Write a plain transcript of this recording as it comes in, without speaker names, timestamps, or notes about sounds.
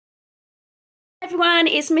Everyone,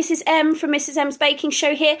 it's Mrs. M from Mrs. M's Baking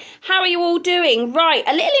Show here. How are you all doing? Right,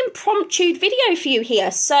 a little impromptu video for you here.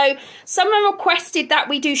 So, someone requested that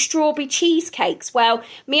we do strawberry cheesecakes. Well,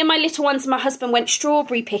 me and my little ones and my husband went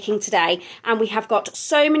strawberry picking today, and we have got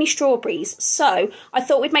so many strawberries. So, I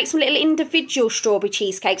thought we'd make some little individual strawberry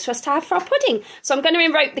cheesecakes for us to have for our pudding. So, I'm going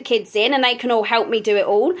to rope the kids in, and they can all help me do it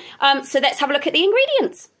all. So, let's have a look at the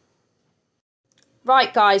ingredients.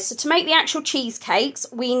 Right guys, so to make the actual cheesecakes,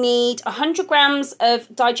 we need 100 grams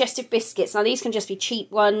of digestive biscuits. Now these can just be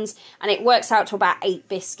cheap ones, and it works out to about 8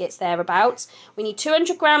 biscuits thereabouts. We need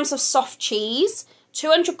 200 grams of soft cheese,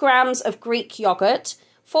 200 grams of Greek yogurt,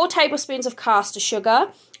 4 tablespoons of caster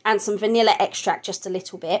sugar, and some vanilla extract, just a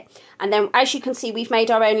little bit. And then, as you can see, we've made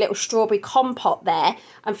our own little strawberry compote there.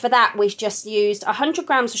 And for that, we've just used 100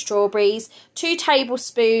 grams of strawberries, 2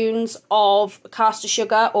 tablespoons of caster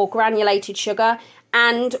sugar or granulated sugar,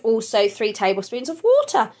 and also 3 tablespoons of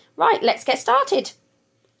water. Right, let's get started.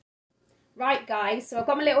 Right, guys, so I've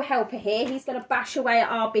got my little helper here. He's going to bash away at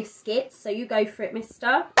our biscuits. So you go for it,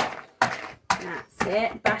 mister. That's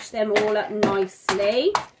it. Bash them all up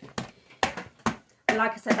nicely. And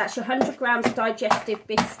like I said, that's your 100 grams of digestive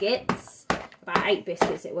biscuits. About 8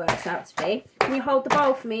 biscuits it works out to be. Can you hold the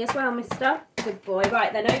bowl for me as well, mister? Good boy.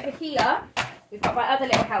 Right, then over here, we've got my other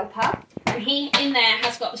little helper. And he, in there,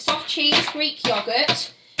 has got the soft cheese, Greek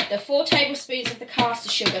yoghurt, the 4 tablespoons of the caster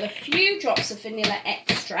sugar, the few drops of vanilla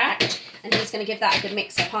extract. And he's going to give that a good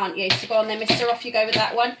mix up, aren't you? So go on then, mister. Off you go with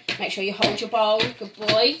that one. Make sure you hold your bowl. Good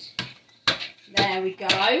boy. There we go.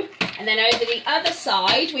 And then over the other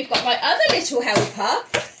side, we've got my other little helper,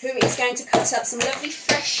 who is going to cut up some lovely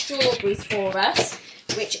fresh strawberries for us,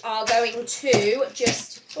 which are going to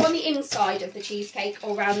just go on the inside of the cheesecake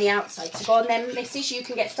or around the outside. So go on then, missus, you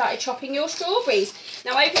can get started chopping your strawberries.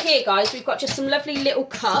 Now over here, guys, we've got just some lovely little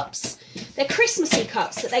cups. They're Christmassy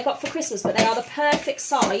cups that they got for Christmas, but they are the perfect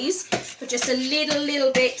size for just a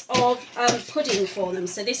little bit of pudding for them.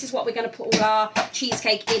 So this is what we're going to put all our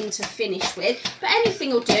cheesecake in to finish with. But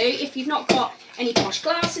anything will do. If you've not got any posh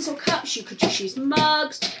glasses or cups, you could just use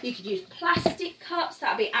mugs. You could use plastic cups.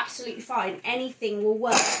 That'll be absolutely fine. Anything will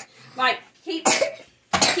work. Right, keep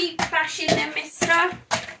bashing them, mister.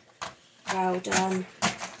 Well done.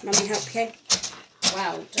 Mummy help you.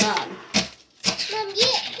 Well done. Mum,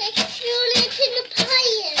 let's roll it in the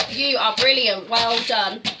pie. You are brilliant. Well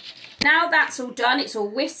done. Now that's all done, it's all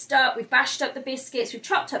whisked up, we've bashed up the biscuits, we've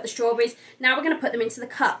chopped up the strawberries. Now we're going to put them into the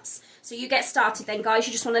cups. So you get started then, guys.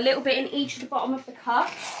 You just want a little bit in each of the bottom of the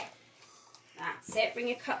cups. That's it. Bring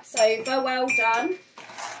your cups over. Well done.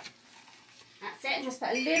 That's it. And just put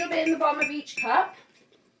a little bit in the bottom of each cup.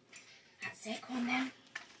 That's it. Go on then.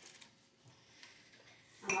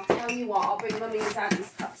 And I'll tell you what, I'll bring Mummy and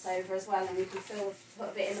Daddy's cups over as well, and we can still put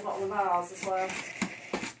a bit in the bottom of ours as well.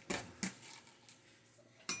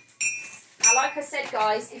 Now, like I said,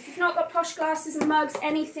 guys, if you've not got posh glasses and mugs,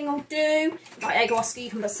 anything will do. Like Egg Oscar,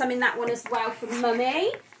 you can put some in that one as well for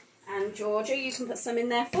Mummy. And Georgia, you can put some in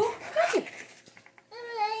there for Daddy.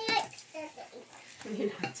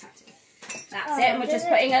 That's it, and we're just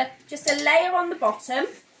putting just a layer on the bottom.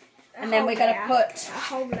 And then we're going to put a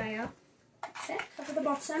whole layer. That's it, cover the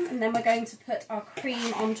bottom, and then we're going to put our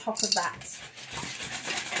cream on top of that.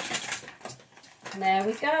 And there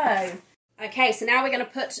we go. Okay, so now we're going to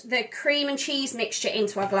put the cream and cheese mixture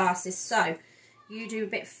into our glasses. So, you do a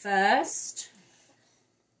bit first.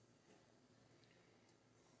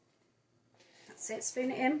 That's it, spoon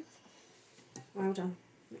it in. Well done.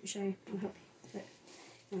 Let me show you. I'll help you. Look,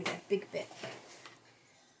 I'm going to get a big bit.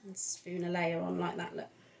 And spoon a layer on like that, look.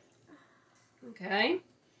 Okay.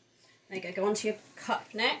 There you go. Go on to your cup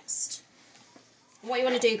next. What you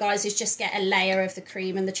want to do, guys, is just get a layer of the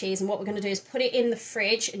cream and the cheese, and what we're going to do is put it in the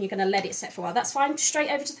fridge, and you're going to let it set for a while. That's fine.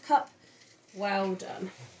 Straight over to the cup. Well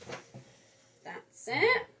done. That's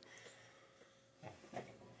it.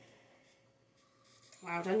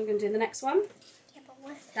 Well done. You're going to do the next one? Yeah, but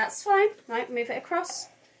what? That's fine. Right, move it across.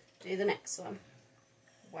 Do the next one.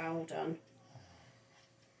 Well done.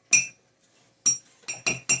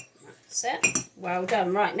 That's it. Well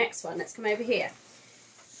done. Right, next one. Let's come over here.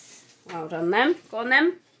 Well done then. Go on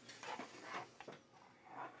then.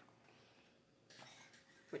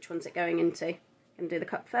 Which one's it going into? Going to do the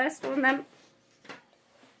cup first. Go on then.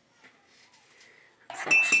 So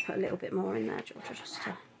let's just put a little bit more in there, Georgia, just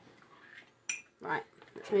to... Right,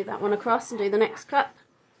 let's move that one across and do the next cup.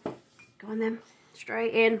 Go on then.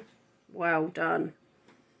 Straight in. Well done.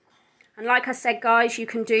 And like I said, guys, you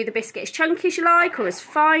can do the biscuit as chunky as you like or as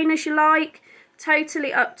fine as you like.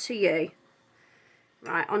 Totally up to you.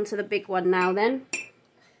 Right, onto the big one now then.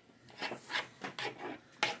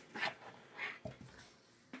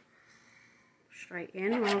 Straight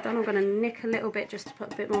in. Well done. I'm going to nick a little bit just to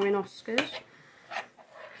put a bit more in Oscar's.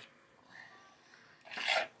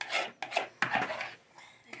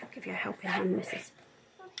 I'll give you a helping hand, Mrs.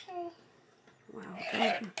 Okay. Well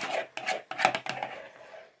done.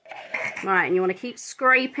 Right, and you want to keep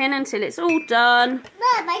scraping until it's all done.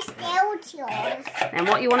 Mum, I spilled yours. And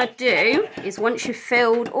what you want to do is once you've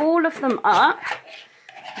filled all of them up,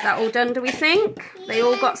 is that all done, do we think? Yeah. They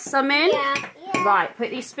all got some in? Yeah. Right,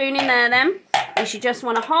 put your spoon in there then. Is you just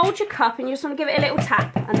want to hold your cup and you just want to give it a little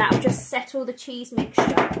tap, and that will just settle the cheese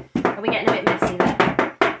mixture. Are we getting a bit messy there?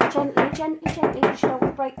 Gently, gently, gently, you don't want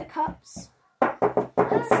to break the cups.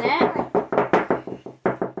 That's it.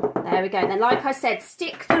 There we go. Then, like I said,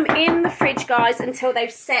 stick them in the fridge, guys, until they've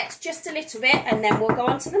set just a little bit, and then we'll go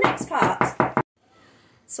on to the next part.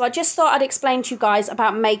 So I just thought I'd explain to you guys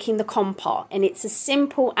about making the compote, and it's as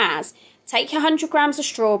simple as take your 100 grams of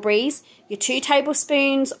strawberries, your 2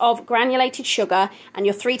 tablespoons of granulated sugar, and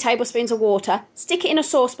your 3 tablespoons of water. Stick it in a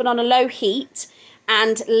saucepan on a low heat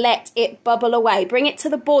and let it bubble away. Bring it to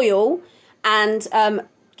the boil and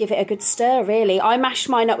give it a good stir, really. I mash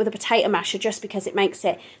mine up with a potato masher just because it makes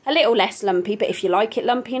it a little less lumpy, but if you like it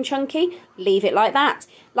lumpy and chunky, leave it like that.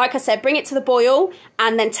 Like I said, bring it to the boil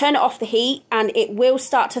and then turn it off the heat, and it will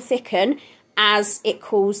start to thicken as it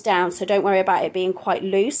cools down, so don't worry about it being quite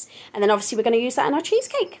loose. And then obviously we're going to use that in our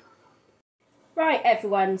cheesecake. Right,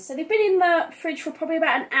 everyone, so they've been in the fridge for probably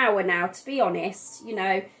about an hour now, to be honest. You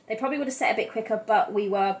know, they probably would have set a bit quicker, but we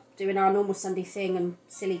were doing our normal Sunday thing and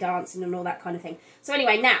silly dancing and all that kind of thing. So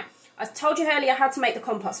anyway, now, I told you earlier how to make the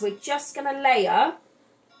compote, so we're just going to layer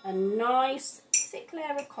a nice thick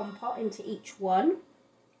layer of compote into each one.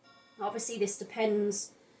 Obviously, this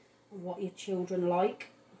depends on what your children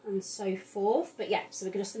like and so forth, but yeah, so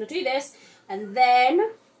we're just going to do this, and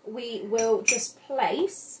then we will just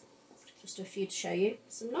place, just a few to show you,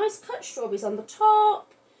 some nice cut strawberries on the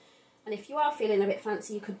top. And if you are feeling a bit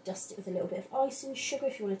fancy, you could dust it with a little bit of icing sugar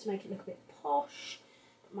if you wanted to make it look a bit posh,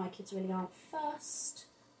 but my kids really aren't fussed.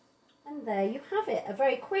 And there you have it, a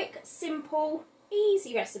very quick, simple,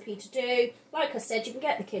 easy recipe to do. Like I said, you can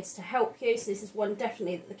get the kids to help you, so this is one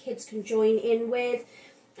definitely that the kids can join in with,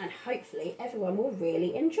 and hopefully everyone will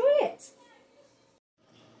really enjoy it.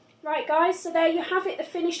 Right guys, so there you have it, the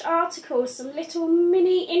finished article, some little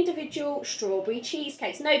mini individual strawberry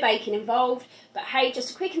cheesecakes. No baking involved, but hey,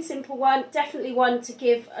 just a quick and simple one, definitely one to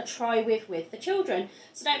give a try with the children.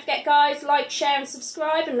 So don't forget guys, like, share and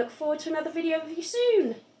subscribe, and look forward to another video with you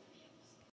soon.